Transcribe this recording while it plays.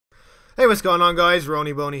Hey, what's going on, guys?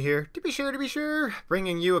 Roniboney here. To be sure,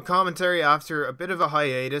 bringing you a commentary after a bit of a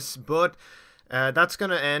hiatus, but that's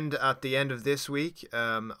gonna end at the end of this week.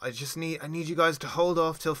 I need you guys to hold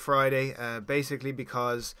off till Friday, basically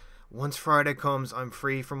because once Friday comes, I'm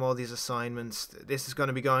free from all these assignments. This is going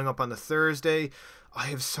to be going up on the Thursday. I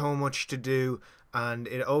have so much to do, and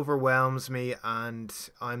it overwhelms me, and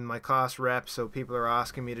I'm my class rep, so people are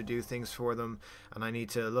asking me to do things for them, and I need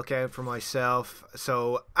to look out for myself.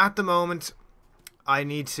 So at the moment, I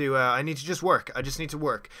need to just work. I just need to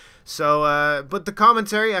work. So but the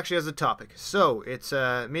commentary actually has a topic. So it's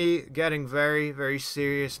me getting very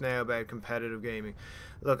serious now about competitive gaming.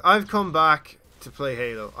 Look, I've come back to play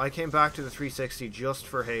Halo. I came back to the 360 just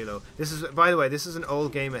for Halo. This is, by the way, this is an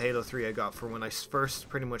old game of Halo 3 I got for when I first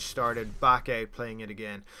pretty much started back out playing it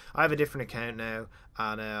again. I have a different account now,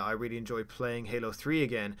 and I really enjoy playing Halo 3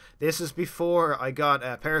 again. This is before I got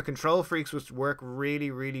a pair of control freaks which work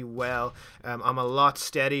really well. I'm a lot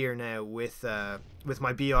steadier now with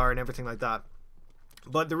my BR and everything like that.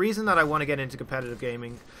 But the reason that I want to get into competitive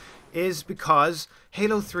gaming is because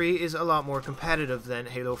Halo 3 is a lot more competitive than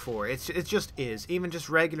Halo 4. It just is. Even just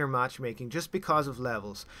regular matchmaking, just because of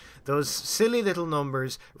levels. Those silly little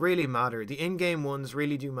numbers really matter. The in-game ones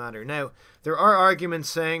really do matter. Now, there are arguments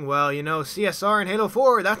saying, well, you know, CSR in Halo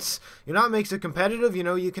 4, that's, you know, it makes it competitive. You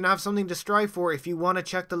know, you can have something to strive for if you want to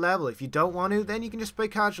check the level. If you don't want to, then you can just play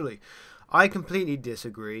casually. I completely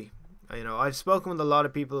disagree. You know, I've spoken with a lot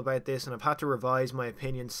of people about this, and I've had to revise my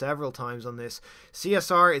opinion several times on this.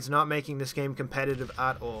 CSR is not making this game competitive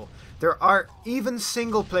at all. There are even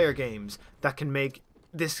single-player games that can make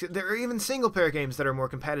this. There are even single-player games that are more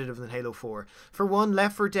competitive than Halo 4. For one,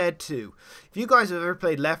 Left 4 Dead 2. If you guys have ever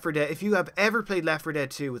played Left 4 Dead, if you have ever played Left 4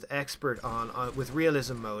 Dead 2 with Expert on with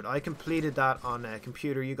realism mode, I completed that on a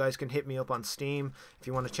computer. You guys can hit me up on Steam if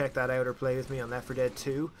you want to check that out or play with me on Left 4 Dead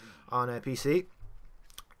 2 on a PC.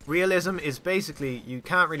 Realism is basically you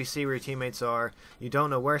can't really see where your teammates are. You don't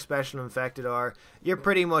know where special infected are. You're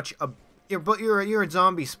pretty much you're a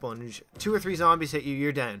zombie sponge. 2 or 3 zombies hit you,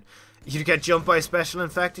 you're down. You get jumped by a special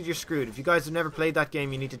infected, you're screwed. If you guys have never played that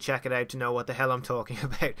game, you need to check it out to know what the hell I'm talking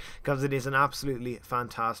about, because it is an absolutely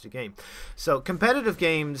fantastic game. So competitive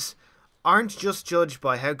games aren't just judged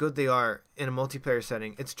by how good they are in a multiplayer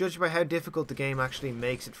setting. It's judged by how difficult the game actually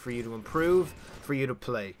makes it for you to improve, for you to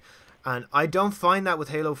play. And I don't find that with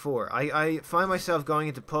Halo 4. I find myself going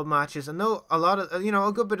into pub matches, and though a lot of, you know,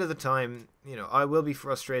 a good bit of the time, you know, I will be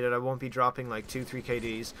frustrated. I won't be dropping like 2-3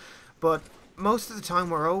 KDs, but most of the time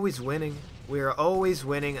we're always winning. We are always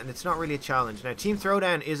winning, and it's not really a challenge. Now, Team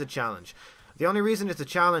Throwdown is a challenge. The only reason it's a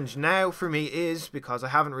challenge now for me is because I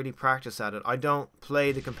haven't really practiced at it. I don't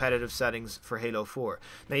play the competitive settings for Halo 4.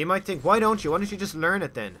 Now, you might think, why don't you? Why don't you just learn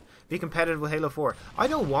it then? Be competitive with Halo 4. I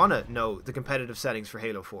don't want to know the competitive settings for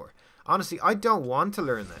Halo 4. Honestly, I don't want to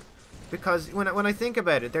learn them, because when I think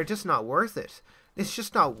about it, they're just not worth it. It's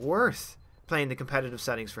just not worth playing the competitive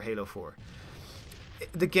settings for Halo 4.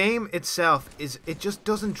 The game itself it just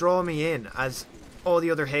doesn't draw me in as all the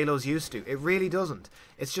other Halos used to. It really doesn't.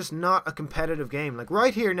 It's just not a competitive game. Like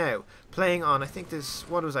right here now, playing on, I think this,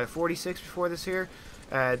 what was I, 46 before this here?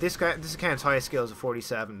 This account's highest skill is a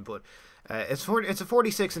 47, but it's a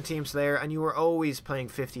 46 in Team Slayer, and you are always playing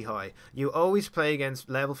 50 high. You always play against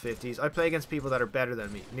level 50s. I play against people that are better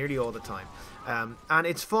than me nearly all the time, and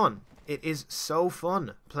it's fun. It is so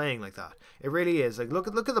fun playing like that. It really is. Like look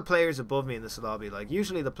at the players above me in this lobby. Like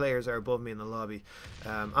usually the players are above me in the lobby,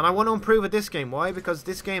 and I want to improve at this game. Why? Because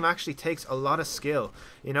this game actually takes a lot of skill.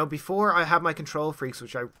 You know, before I have my control freaks,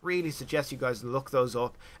 which I really suggest you guys look those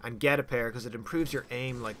up and get a pair, because it improves your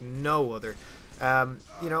aim like no other.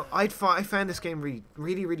 You know, I found this game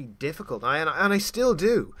really difficult, and I still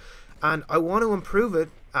do, and I want to improve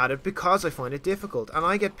at it because I find it difficult, and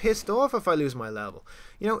I get pissed off if I lose my level.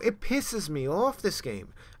 You know, it pisses me off, this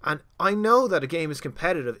game, and I know that a game is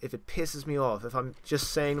competitive if it pisses me off. If I'm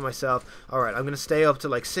just saying to myself, alright, I'm going to stay up to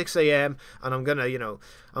like 6 AM, and I'm going to, you know,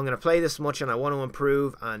 I'm going to play this much, and I want to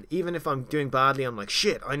improve, and even if I'm doing badly, I'm like,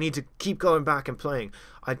 shit, I need to keep going back and playing.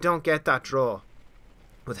 I don't get that draw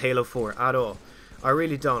with Halo 4 at all. I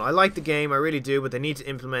really don't. I like the game, I really do, but they need to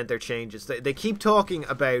implement their changes. They keep talking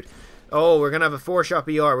about, oh, we're going to have a 4-shot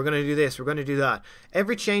BR, we're going to do this, we're going to do that.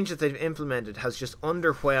 Every change that they've implemented has just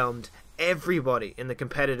underwhelmed everybody in the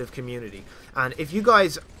competitive community. And if you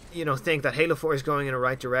guys, you know, think that Halo 4 is going in the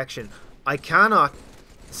right direction, I cannot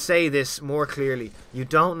say this more clearly. You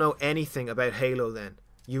don't know anything about Halo then.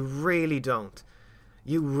 You really don't.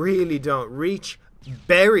 You really don't. Reach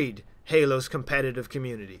buried Halo's competitive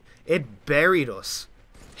community. It buried us.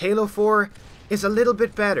 Halo 4 is a little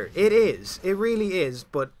bit better. It is. It really is.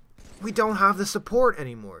 But we don't have the support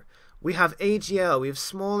anymore. We have AGL. We have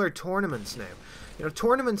smaller tournaments now. You know,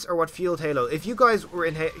 tournaments are what fueled Halo. If you guys were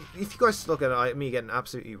in, if you guys look at me getting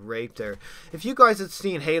absolutely raped there, if you guys had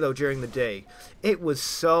seen Halo during the day, it was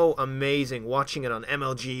so amazing watching it on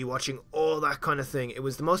MLG, watching all that kind of thing. It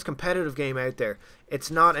was the most competitive game out there.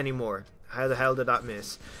 It's not anymore. How the hell did that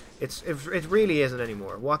miss? It really isn't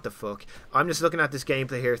anymore. What the fuck? I'm just looking at this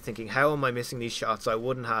gameplay here thinking, how am I missing these shots I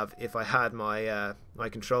wouldn't have if I had my my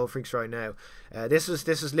control freaks right now. This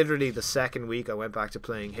is literally the second week I went back to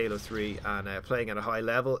playing Halo 3, and playing at a high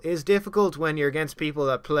level is difficult when you're against people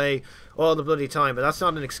that play all the bloody time, but that's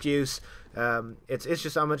not an excuse. It's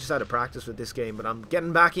just I'm just out of practice with this game, but I'm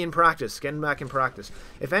getting back in practice.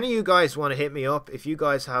 If any of you guys want to hit me up, if you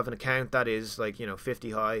guys have an account that is like, you know,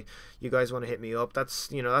 50 high, you guys want to hit me up, that's,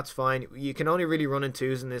 you know, that's fine. You can only really run in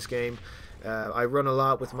twos in this game. I run a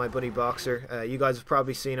lot with my buddy Boxer. You guys have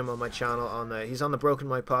probably seen him on my channel. He's on the Broken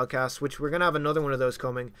My podcast, which we're gonna have another one of those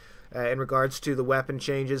coming in regards to the weapon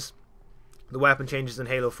changes. The weapon changes in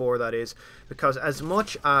Halo 4, that is, because as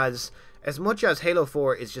much as Halo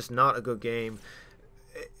 4 is just not a good game,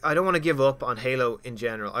 I don't want to give up on Halo in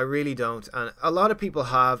general. I really don't, and a lot of people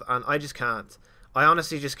have, and I just can't. I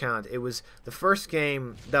honestly just can't. It was the first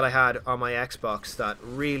game that I had on my Xbox that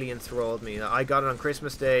really enthralled me. I got it on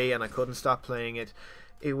Christmas Day and I couldn't stop playing it.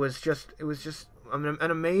 It was just an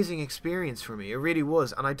amazing experience for me. It really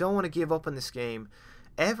was, and I don't want to give up on this game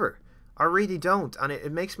ever. I really don't, and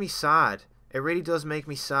it makes me sad. It really does make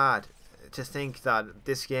me sad to think that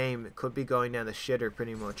this game could be going down the shitter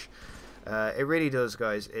pretty much. It really does,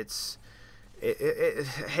 guys.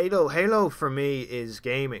 Halo for me is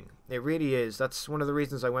gaming. It really is. That's one of the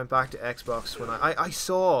reasons I went back to Xbox when I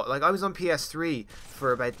saw, like, I was on PS3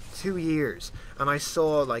 for about 2 years, and I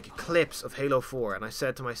saw like clips of Halo 4, and I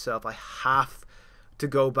said to myself, I have to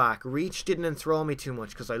go back. Reach didn't enthrall me too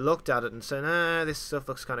much because I looked at it and said, this stuff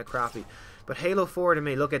looks kind of crappy. But Halo 4 to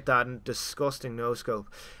me, look at that disgusting no-scope.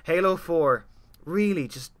 Halo 4 really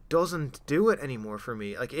just doesn't do it anymore for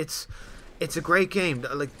me. Like, it's a great game.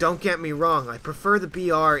 Like, don't get me wrong. I prefer the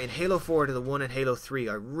BR in Halo 4 to the one in Halo 3.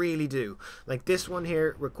 I really do. Like, this one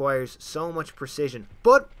here requires so much precision.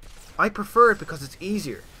 But I prefer it because it's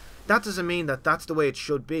easier. That doesn't mean that that's the way it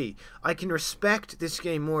should be. I can respect this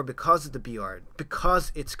game more because of the BR,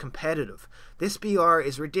 because it's competitive. This BR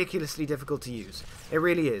is ridiculously difficult to use. It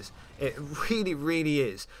really is. It really, really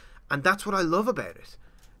is. And that's what I love about it.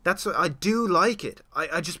 That's what I do like it.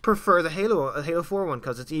 I just prefer the Halo 4 one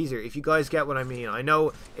because it's easier. If you guys get what I mean. I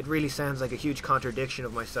know it really sounds like a huge contradiction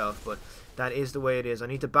of myself, but that is the way it is. I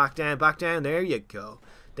need to back down, back down. There you go.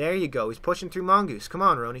 There you go. He's pushing through Mongoose. Come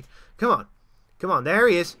on, Ronnie. Come on. Come on. There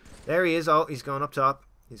he is. There he is. Oh, he's going up top.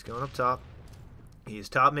 He's going up top. He's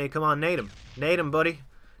top mid. Come on, nade him. Nade him, buddy.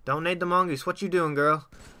 Don't nade the Mongoose. What you doing, girl?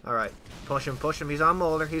 Alright. Push him, push him. He's on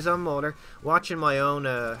Molder. He's on Molder. Watching my own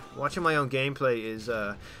gameplay is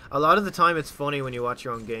a lot of the time it's funny when you watch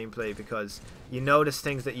your own gameplay because you notice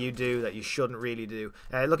things that you do that you shouldn't really do.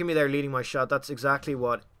 Look at me there leading my shot. That's exactly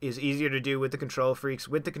what is easier to do with the control freaks.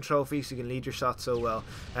 With the control freaks you can lead your shot so well.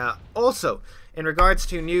 Also, in regards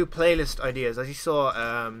to new playlist ideas, as you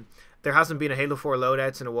saw, there hasn't been a Halo 4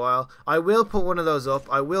 loadouts in a while. I will put one of those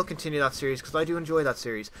up. I will continue that series because I do enjoy that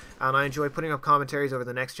series. And I enjoy putting up commentaries over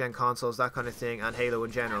the next-gen consoles, that kind of thing, and Halo in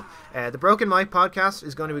general. The Broken My podcast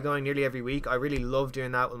is going to be going nearly every week. I really love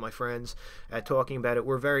doing that with my friends, talking about it.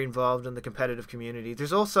 We're very involved in the competitive community.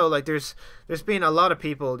 There's also, like, there's been a lot of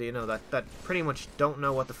people, you know, that pretty much don't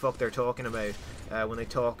know what the fuck they're talking about when they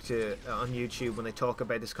talk on YouTube, when they talk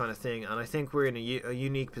about this kind of thing. And I think we're in a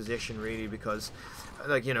unique position, really, because,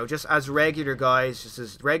 like, you know, just as regular guys, just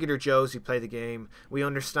as regular Joes who play the game, we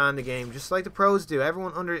understand the game just like the pros do.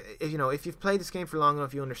 Everyone you know, if you've played this game for long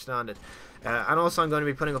enough, you understand it. And also I'm going to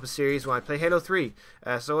be putting up a series where I play Halo 3.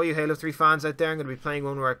 So all you Halo 3 fans out there, I'm going to be playing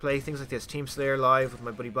one where I play things like this, Team Slayer live with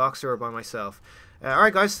my buddy Boxer or by myself.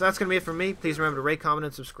 Alright guys, so that's going to be it from me. Please remember to rate, comment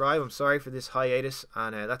and subscribe. I'm sorry for this hiatus,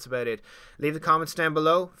 and that's about it. Leave the comments down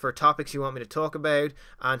below for topics you want me to talk about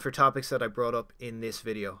and for topics that I brought up in this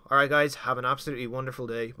video. Alright guys, have an absolutely wonderful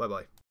day. Bye bye.